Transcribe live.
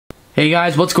Hey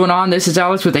guys, what's going on? This is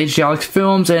Alex with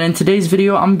HDAlexFilms, and in today's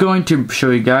video I'm going to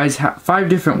show you guys 5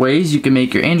 different ways you can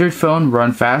make your Android phone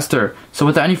run faster. So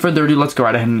without any further ado, let's go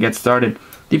right ahead and get started.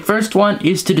 The first one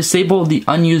is to disable the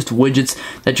unused widgets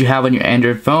that you have on your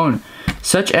Android phone,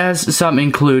 such as some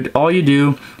include. All you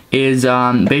do is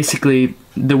basically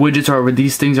the widgets are where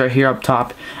these things are here up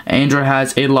top. Android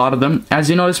has a lot of them. As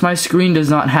you notice, my screen does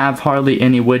not have hardly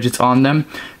any widgets on them.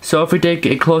 So if we take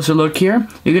a closer look here,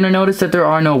 you're gonna notice that there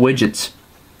are no widgets.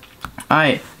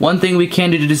 Alright, one thing we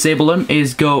can do to disable them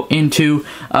is go into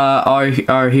our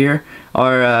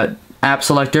app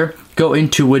selector, go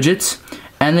into widgets,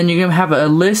 and then you're going to have a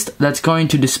list that's going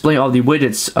to display all the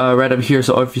widgets right up here.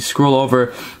 So if you scroll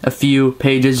over a few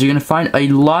pages, you're going to find a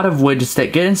lot of widgets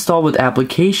that get installed with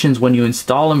applications when you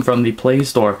install them from the Play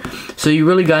Store. So you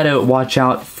really got to watch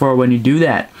out for when you do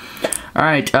that.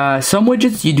 Alright, some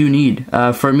widgets you do need.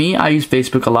 For me, I use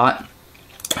Facebook a lot.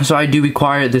 So I do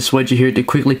require this widget here to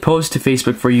quickly post to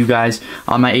Facebook for you guys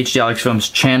on my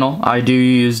HDAlexFilms channel. I do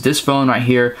use this phone right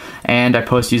here, and I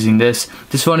post using this.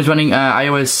 This phone is running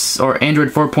iOS or Android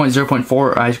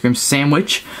 4.0.4 ice cream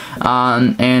sandwich.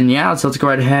 And yeah, so let's go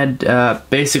right ahead.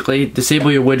 Basically,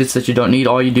 disable your widgets that you don't need.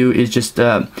 All you do is just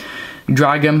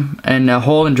drag them and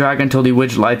hold and drag until the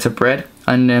widget lights up red,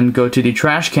 and then go to the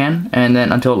trash can, and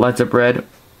then until it lights up red,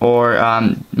 or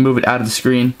move it out of the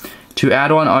screen. To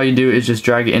add one, all you do is just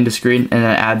drag it into screen, and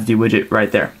then add the widget right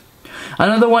there.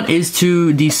 Another one is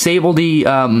to disable the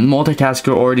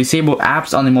multitasker, or disable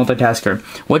apps on the multitasker.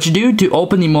 What you do to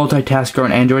open the multitasker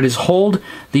on Android is hold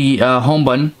the home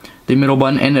button, the middle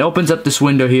button, and it opens up this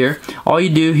window here. All you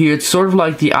do here, it's sort of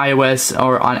like the iOS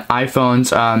or on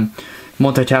iPhone's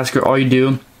multitasker. All you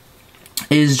do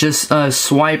is just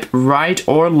swipe right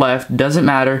or left, doesn't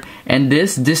matter, and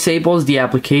this disables the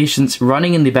applications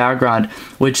running in the background,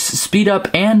 which speed up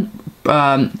and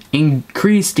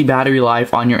increase the battery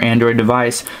life on your Android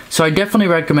device. So I definitely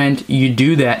recommend you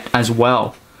do that as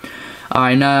well.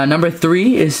 Number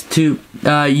 3 is to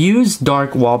use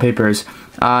dark wallpapers.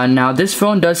 Now this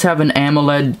phone does have an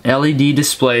AMOLED LED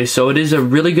display, so it is a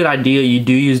really good idea you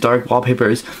do use dark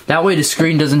wallpapers. That way the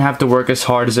screen doesn't have to work as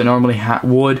hard as it normally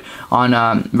would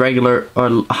on regular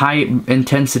or high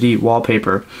intensity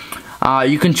wallpaper.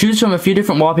 You can choose from a few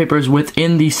different wallpapers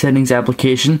within the settings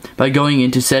application by going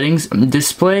into settings,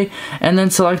 display, and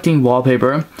then selecting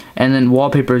wallpaper, and then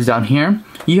wallpapers down here.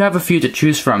 You have a few to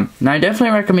choose from. Now I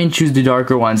definitely recommend choose the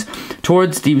darker ones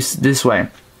towards this way.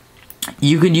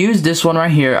 You could use this one right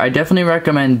here. I definitely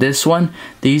recommend this one,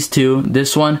 these two,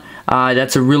 this one.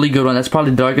 That's a really good one. That's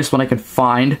probably the darkest one I could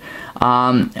find.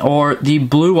 Or the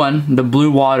blue one, the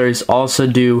blue waters also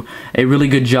do a really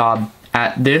good job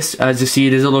at this. As you see,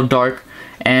 it is a little dark.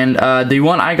 And the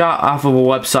one I got off of a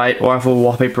website or off of a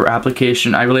wallpaper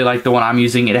application, I really like the one I'm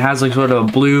using. It has like sort of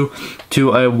a blue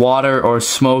to a water or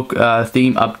smoke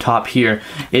theme up top here.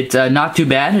 It's not too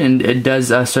bad, and it does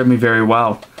serve me very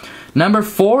well. Number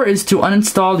 4 is to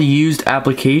uninstall the used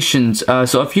applications.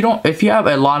 So if you have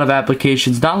a lot of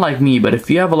applications, not like me, but if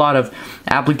you have a lot of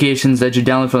applications that you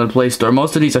download from the Play Store,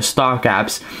 most of these are stock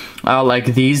apps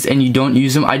like these, and you don't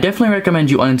use them, I definitely recommend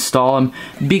you uninstall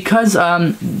them, because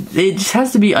it just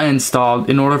has to be uninstalled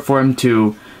in order for them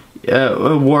to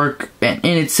work, and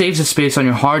it saves the space on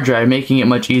your hard drive, making it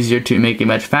much easier to make it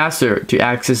much faster to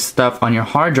access stuff on your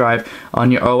hard drive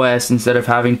on your OS instead of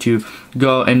having to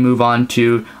go and move on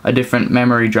to a different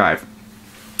memory drive.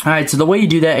 Alright, so the way you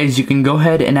do that is you can go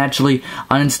ahead and actually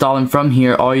uninstall them from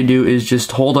here. All you do is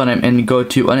just hold on them and go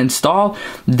to uninstall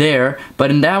there, but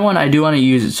in that one I do want to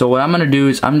use it. So what I'm going to do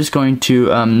is I'm just going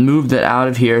to move that out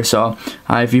of here. So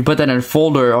if you put that in a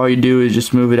folder, all you do is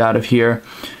just move it out of here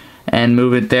and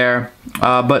move it there.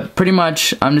 But pretty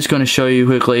much I'm just going to show you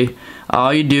quickly.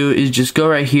 All you do is just go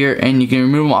right here and you can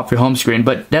remove them off your home screen,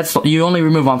 but you only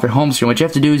remove them off your home screen. What you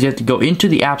have to do is you have to go into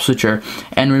the app switcher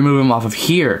and remove them off of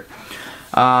here.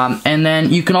 And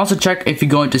then you can also check if you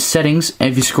go into settings, and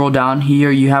if you scroll down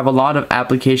here you have a lot of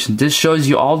applications. This shows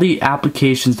you all the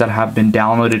applications that have been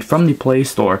downloaded from the Play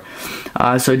Store.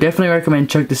 So I definitely recommend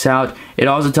check this out. It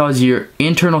also tells you your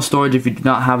internal storage if you do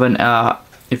not have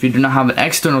an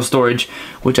external storage,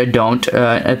 which I don't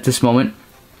at this moment.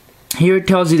 Here it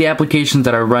tells you the applications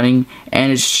that are running,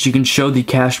 and you can show the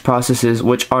cache processes,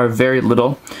 which are very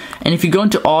little. And if you go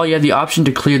into all, you have the option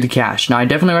to clear the cache. Now I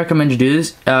definitely recommend you do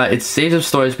this. It saves up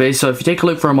storage space, so if you take a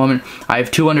look for a moment, I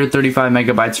have 235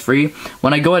 megabytes free.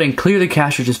 When I go ahead and clear the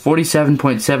cache, which is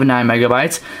 47.79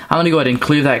 megabytes, I'm going to go ahead and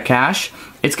clear that cache.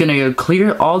 It's going to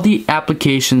clear all the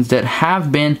applications that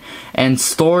have been and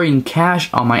storing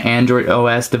cache on my Android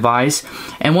OS device.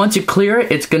 And once you clear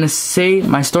it, it's going to say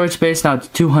my storage space now it's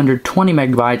 220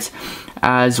 megabytes.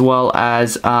 as well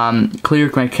as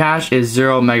clear my cache is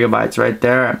 0 megabytes right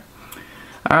there.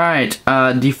 Alright,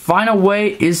 the final way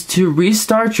is to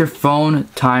restart your phone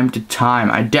time to time.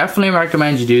 I definitely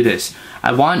recommend you do this.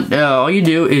 All you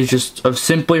do is just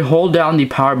simply hold down the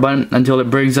power button until it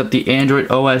brings up the Android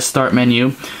OS start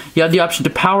menu. You have the option to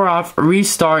power off,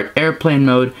 restart, airplane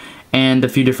mode, and a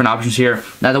few different options here.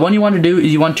 Now the one you want to do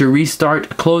is you want to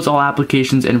restart, close all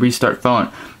applications, and restart phone.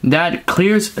 That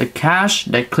clears the cache,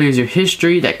 that clears your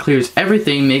history, that clears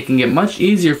everything, making it much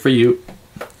easier for you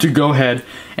to go ahead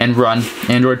and run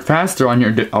Android faster on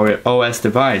your OS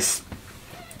device.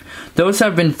 Those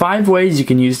have been 5 ways you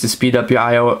can use to speed up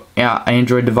your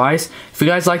Android device. If you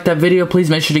guys like that video, please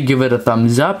make sure to give it a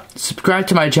thumbs up. Subscribe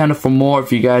to my channel for more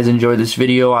if you guys enjoyed this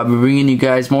video. I'll be bringing you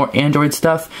guys more Android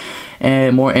stuff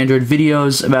and more Android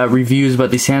videos about reviews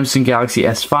about the Samsung Galaxy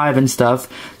S5 and stuff.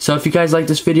 So if you guys like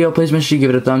this video, please make sure you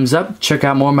give it a thumbs up. Check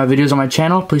out more of my videos on my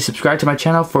channel. Please subscribe to my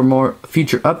channel for more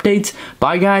future updates.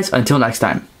 Bye guys, until next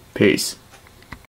time. Peace.